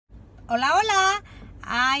Hola, hola.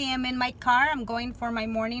 I am in my car. I'm going for my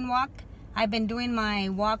morning walk. I've been doing my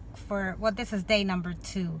walk for, well, this is day number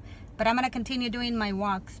 2. But I'm going to continue doing my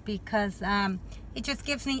walks because it just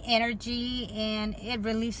gives me energy and it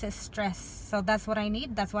releases stress. So that's what I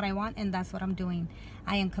need. That's what I want. And that's what I'm doing.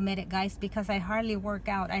 I am committed, guys, because I hardly work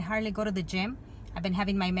out. I hardly go to the gym. I've been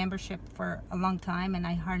having my membership for a long time and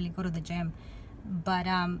I hardly go to the gym. But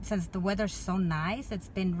since the weather's so nice, it's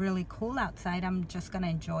been really cool outside, I'm just gonna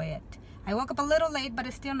enjoy it. I woke up a little late, but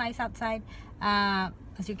it's still nice outside.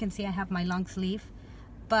 As you can see, I have my long sleeve.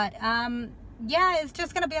 But yeah, it's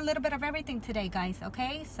just gonna be a little bit of everything today, guys.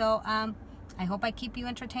 Okay, so I hope I keep you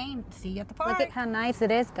entertained. See you at the park. Look at how nice it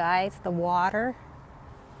is, guys. The water.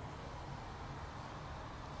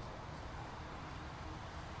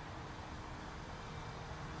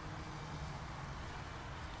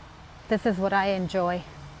 This is what I enjoy.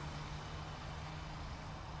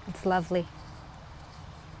 It's lovely.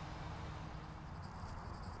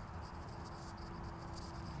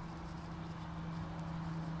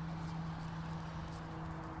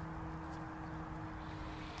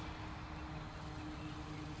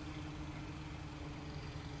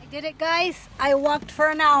 I did it, guys. I walked for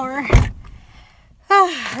an hour.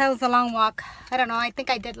 That was a long walk. I don't know. I think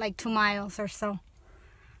I did like 2 miles or so.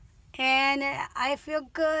 And I feel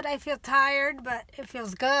good. I feel tired, but it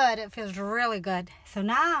feels good. It feels really good. So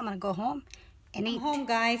now I'm going to go home and eat. I'm home,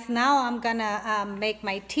 guys. Now I'm going to make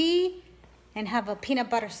my tea and have a peanut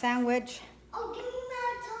butter sandwich. Oh, give me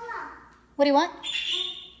Nutella. What do you want?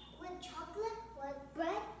 With chocolate, with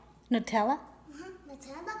bread. Nutella?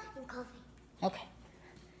 Nutella and coffee. Okay.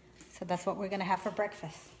 So that's what we're going to have for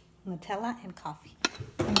breakfast. Nutella and coffee.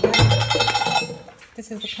 This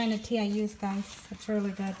is the kind of tea I use, guys. It's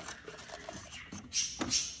really good.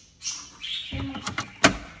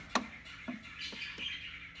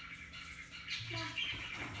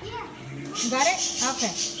 You got it?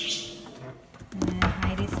 Okay. And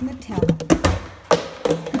Heidi's Nutella.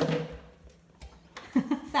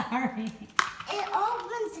 Sorry. It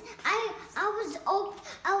opens. I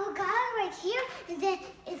got it right here, and then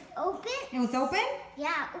it opened. It was open?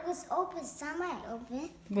 Yeah, it was open. Semi-open.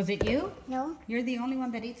 Was it you? No, You're the only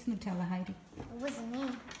one that eats Nutella, Heidi. it wasn't me.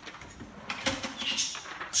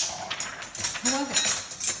 Who was it?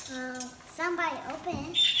 Somebody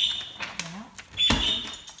opened. Yeah.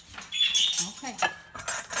 Okay.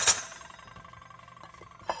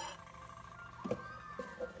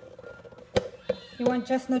 You want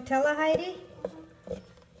just Nutella, Heidi?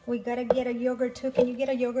 We gotta get a yogurt too. Can you get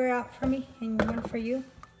a yogurt out for me and one for you?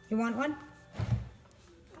 You want one?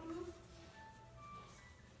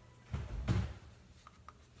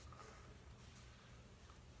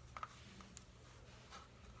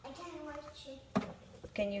 I can't watch it.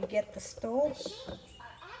 Can you get the stove?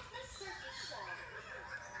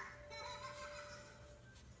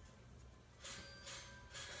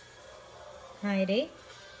 Heidi?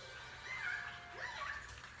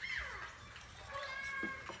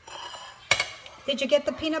 Did you get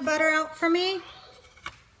the peanut butter out for me?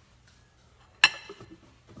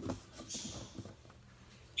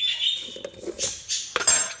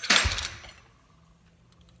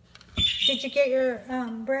 Did you get your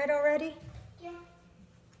bread already? Yeah.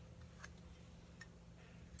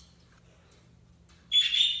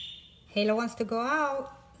 Hayla wants to go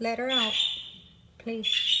out. Let her out,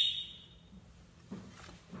 please.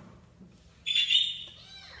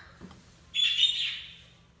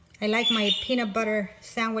 I like my peanut butter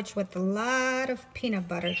sandwich with a lot of peanut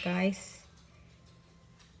butter, guys.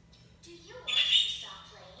 Do you want to stop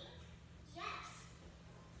playing? Yes.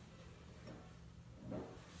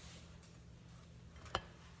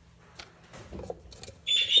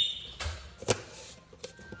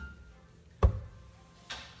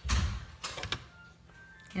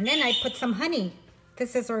 And then I put some honey.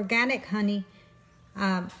 This is organic honey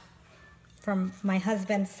from my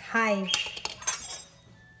husband's hive.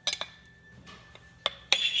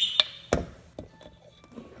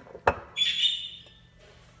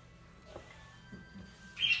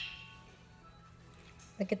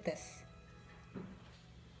 Look at this.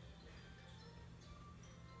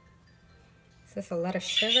 Is this a lot of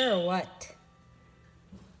sugar or what?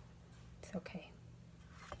 It's okay.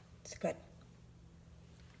 It's good.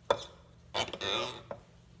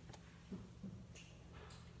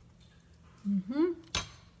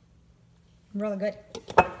 Really good.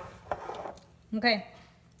 Okay.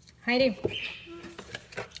 Heidi,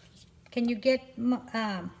 can you get,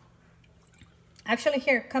 actually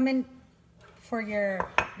here, come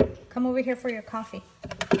over here for your coffee.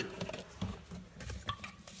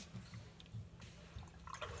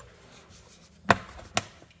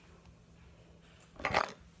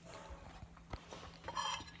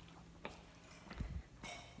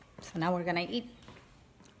 So now we're gonna eat.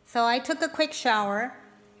 So I took a quick shower.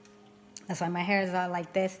 That's why my hair is all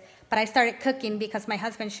like this. But I started cooking because my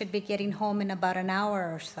husband should be getting home in about an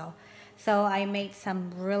hour or so. So I made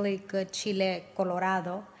some really good chile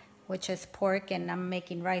colorado, which is pork, and I'm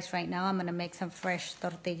making rice right now. I'm gonna make some fresh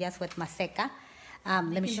tortillas with maseca.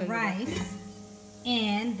 Let me show you the rice.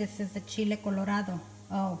 And this is the chile colorado.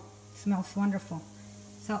 Oh, it smells wonderful.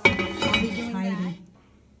 So I'll be doing that.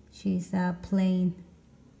 She's playing.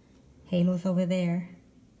 Halo's over there.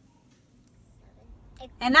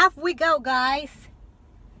 And off we go, guys.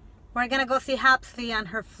 We're gonna go see Hopsley on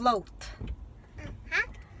her float.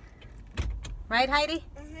 Right, Heidi?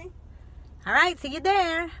 All right, see you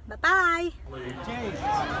there. Bye-bye. Jay,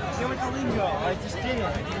 say what the lingo. I just did it.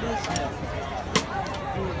 I did this stuff.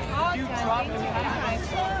 You dropped me.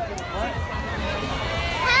 What?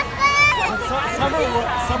 Summerwood.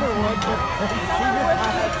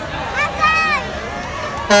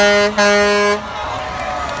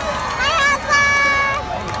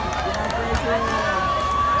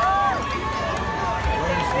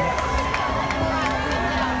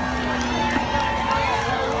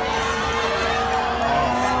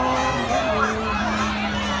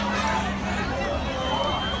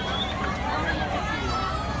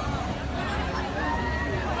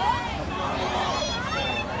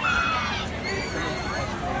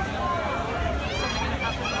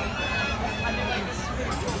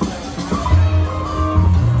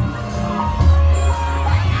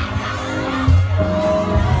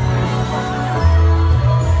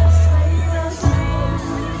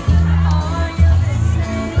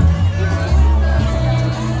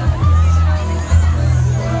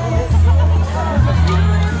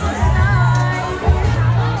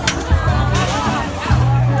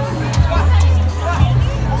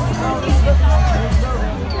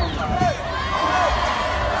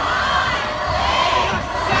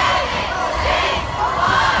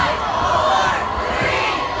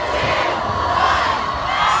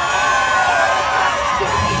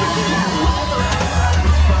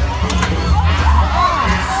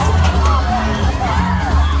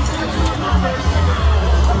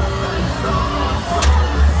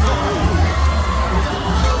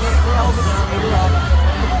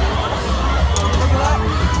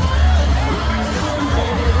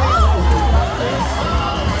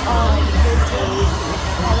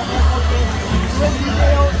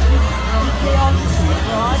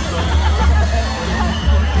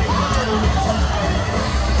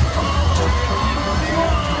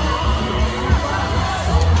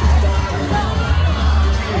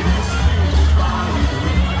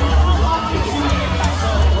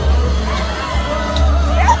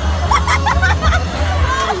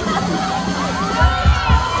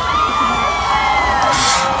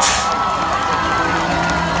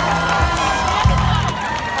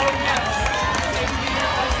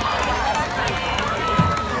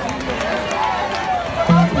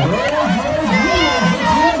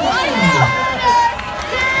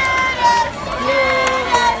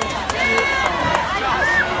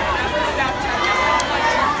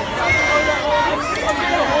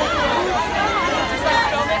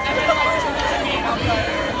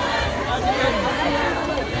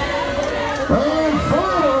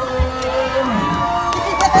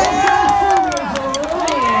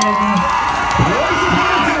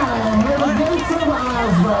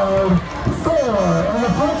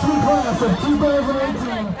 of 2008.